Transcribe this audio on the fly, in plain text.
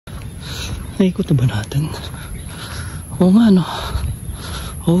Naikot na ba natin? Oo nga, no?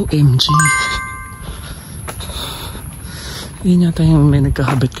 OMG. Hindi yata yung may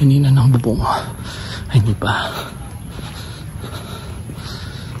nagkakabit kanina ng bubong. Ay, hindi pa.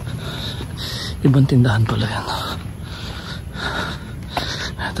 Ibang tindahan pala yan.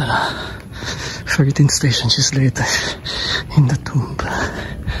 Tara. 13 stations is later in the tomb.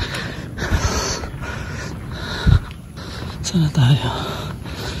 Sana tayo?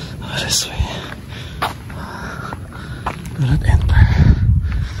 This way. Do not enter.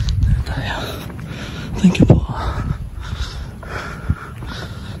 Sana tayo? Thank you po.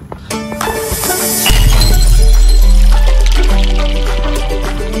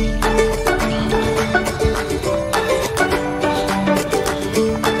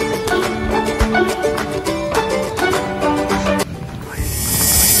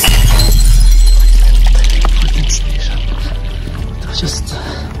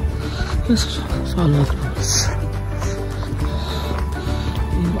 Just follow the rules.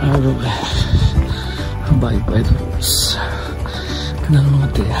 You are aware. Abide by the rules. Kanal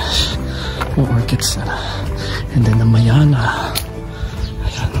mga dash. Mga orchids na. And then namaya na.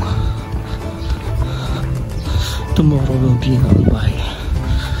 Ayan. Tomorrow will be in Albay.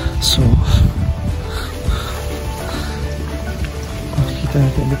 So, makikita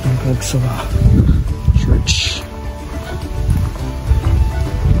natin ulit ang Kagsawa Church.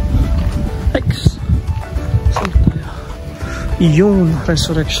 Yung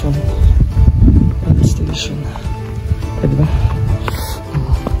resurrection station. Ay, diba?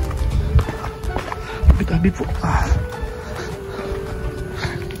 Tabi po.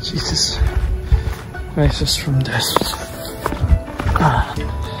 Jesus rises from death.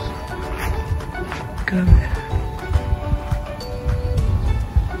 Grabe.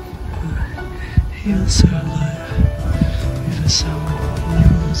 Heals our life with a sound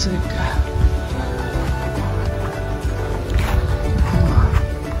music.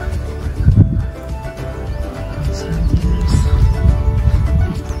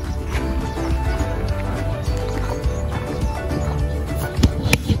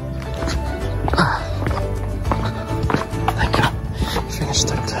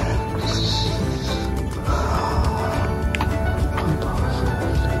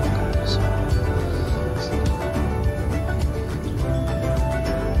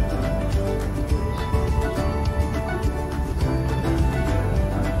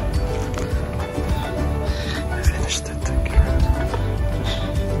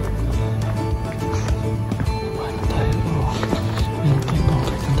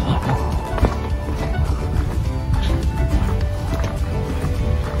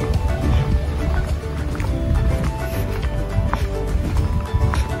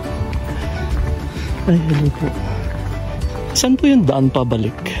 Ay, hello po. Saan po yung daan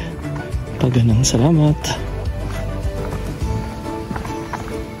pabalik? Paganan, salamat.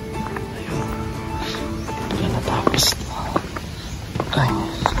 Ayun. Pala natapos na. Ay.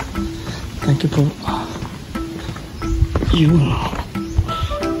 Thank you po. Yun.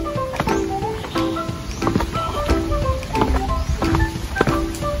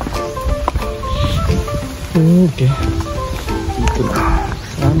 Okay. Dito na.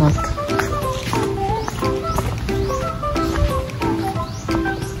 Salamat.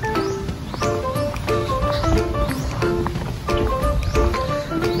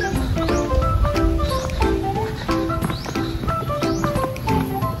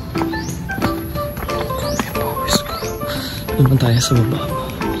 Naman tayo sa baba.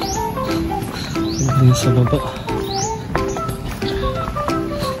 Naman sa baba.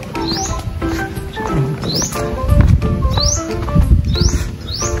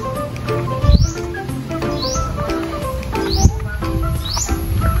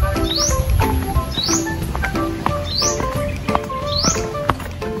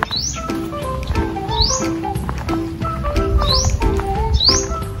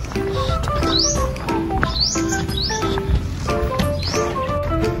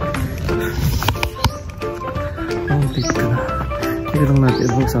 Hindi lang natin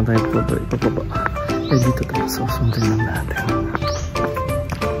kung saan tayo ipababa. Eh dito tayo susundin lang natin.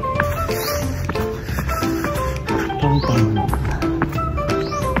 Pang-pang naman.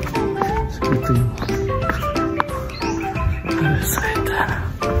 So ito yung other side.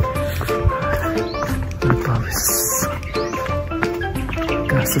 Ang pawis.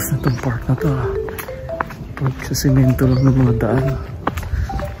 Gastos na itong park na ito. Pagsasimento lang ng mga daan.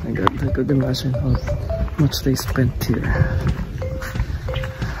 My God, I could imagine how much they spent here.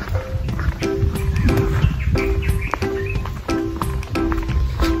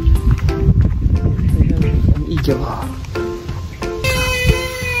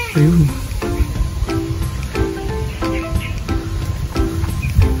 Ayun.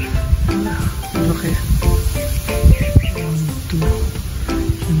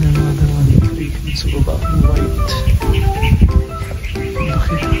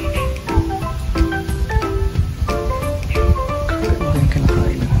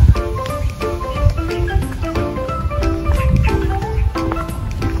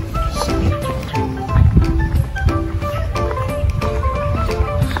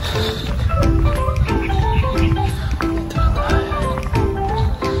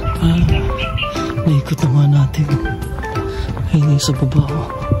 sa baba. Oh.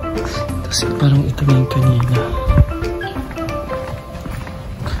 Tapos parang ito na yung kanina.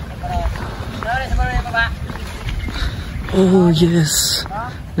 Oh yes!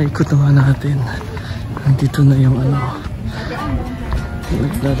 Naikot naman natin. Nandito na yung ano.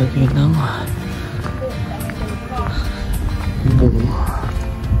 Naglalagay ng boom.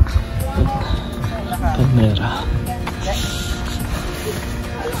 Camera.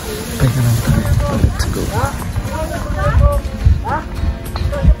 Pwede lang tayo. Let's go.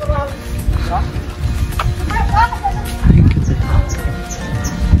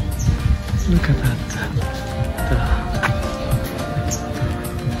 Look at that.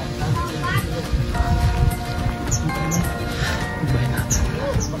 Bye natin.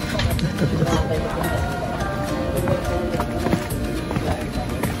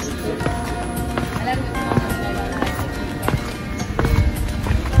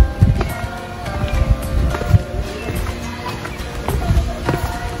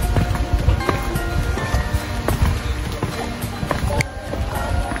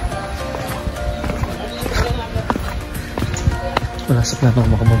 Malasap na ako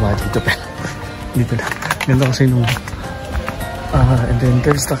makababa dito pero dito na. Ganda kasi nung and then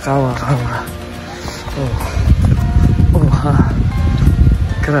there's the Kawa Kawa. Oh ha.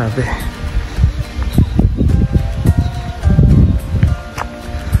 Grabe.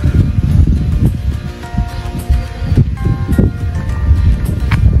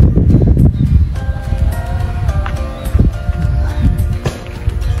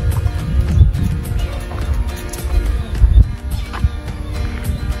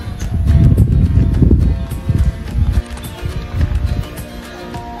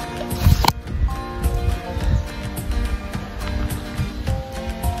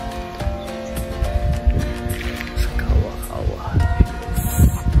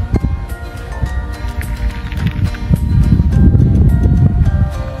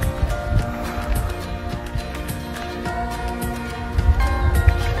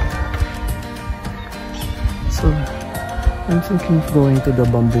 So, I'm thinking of going to the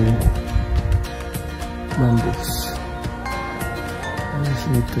bamboos. I just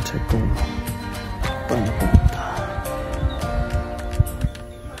need to check kung paano pumunta.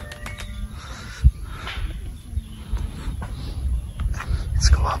 Let's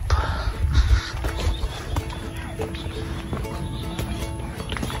go up.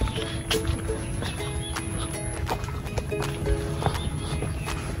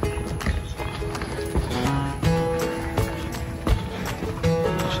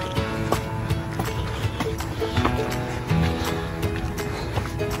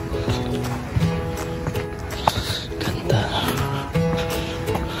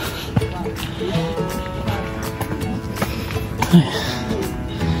 Ay,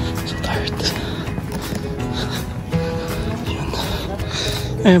 so tired.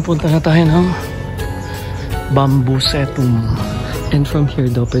 Ayun, punta na tayo ng Bambusetum. And from here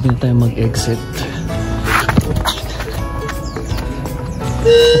daw, pwede na tayo mag-exit.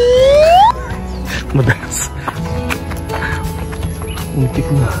 Madalas. Muntik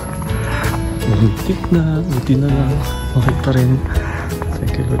na. Buti na lang. Okay pa rin.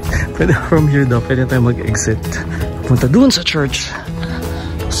 Thank you, Lord. Pwede from here daw, pwede na tayo mag-exit. Punta doon sa church.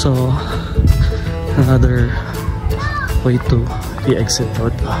 So, another way to i-exit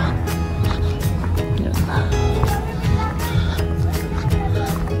out. Yan.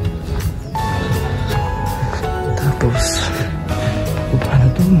 Tapos, punta na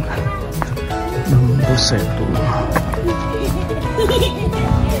doon. Bambusetum.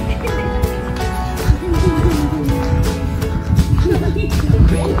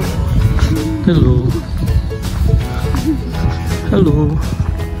 Hello. Hello.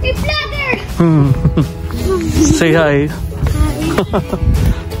 Hey, vlogger! Say hi.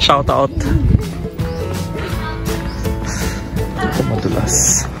 Shout out. Ito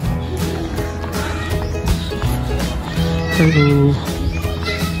madulas. Hello.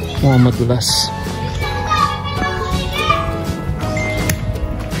 Mga madulas.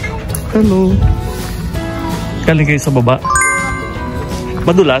 Hello. Galing kayo sa baba?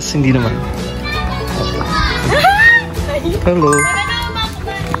 Madulas? Hindi naman. Hello.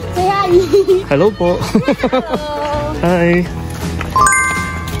 Say hi. Hello po. Hi.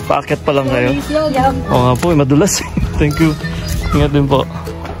 Paakyat pa lang kayo. Oo nga po, madulas. Thank you. Ingat din po.